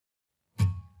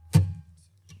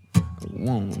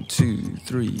1, 2,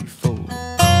 3, 4.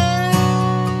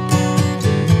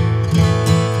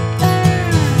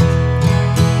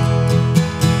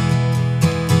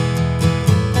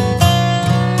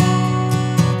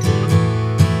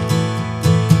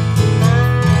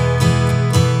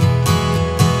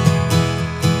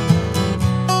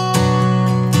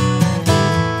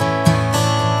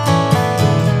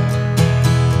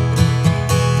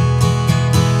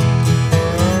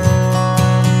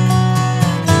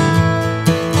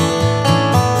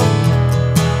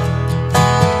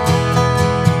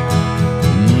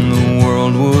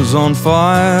 On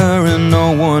fire and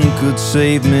no one could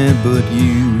save me but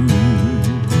you.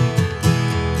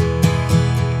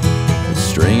 It's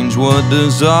strange what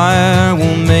desire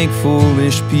will make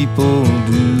foolish people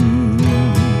do.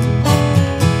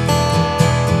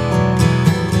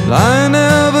 I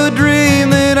never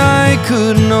dreamed that I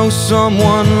could know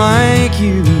someone like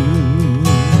you.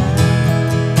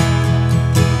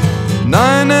 And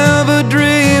I never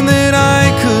dreamed that I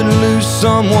could lose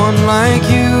someone like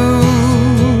you.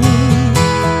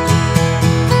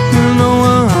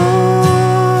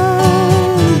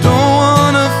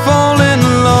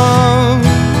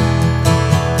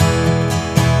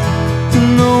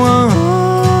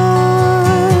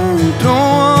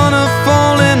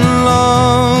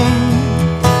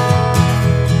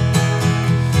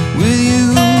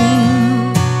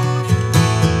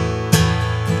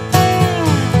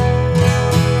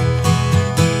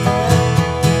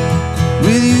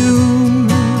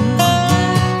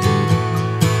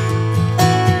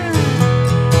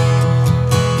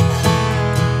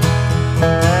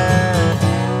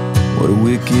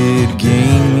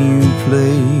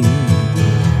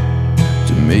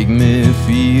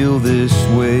 This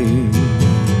way,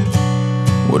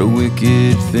 what a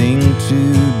wicked thing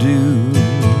to do,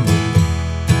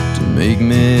 to make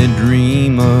me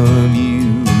dream of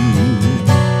you.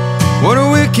 What a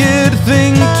wicked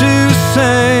thing to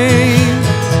say,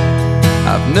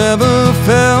 I've never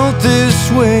felt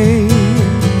this way.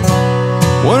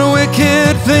 What a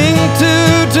wicked thing to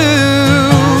do,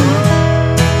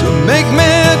 to make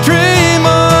me dream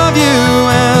of you.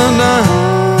 And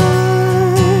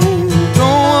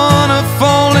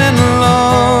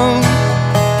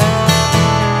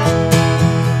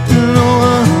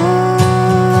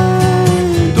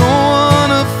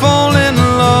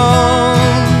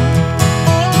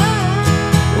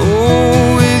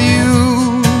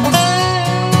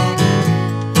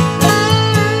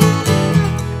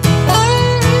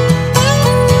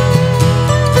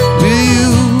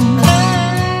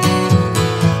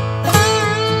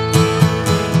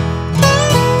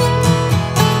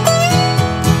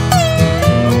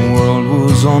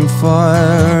on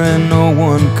fire and no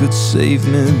one could save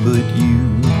me but you.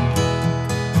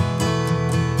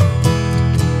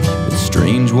 It's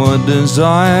strange what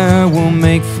desire will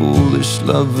make foolish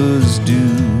lovers do.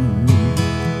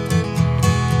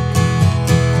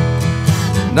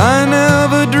 And I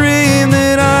never dreamed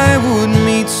that I would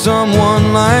meet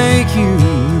someone like you.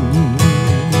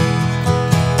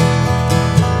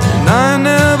 And I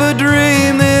never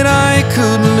dreamed that I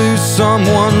could lose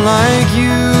someone like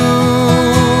you.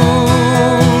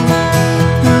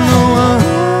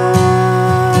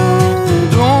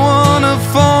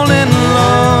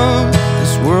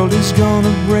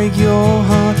 Gonna break your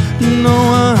heart. No,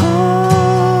 I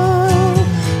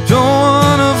don't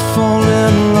wanna fall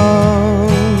in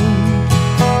love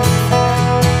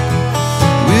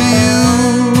with you.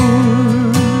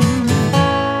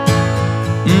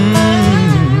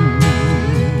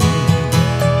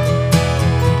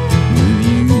 With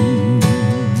you.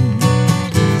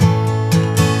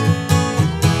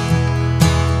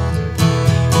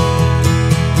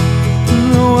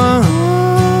 No,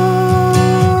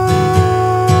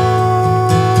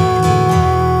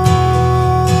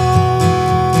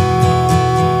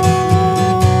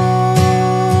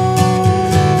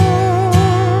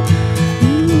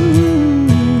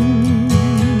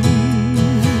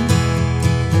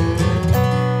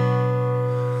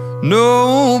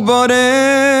 nobody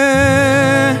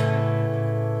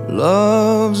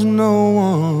loves no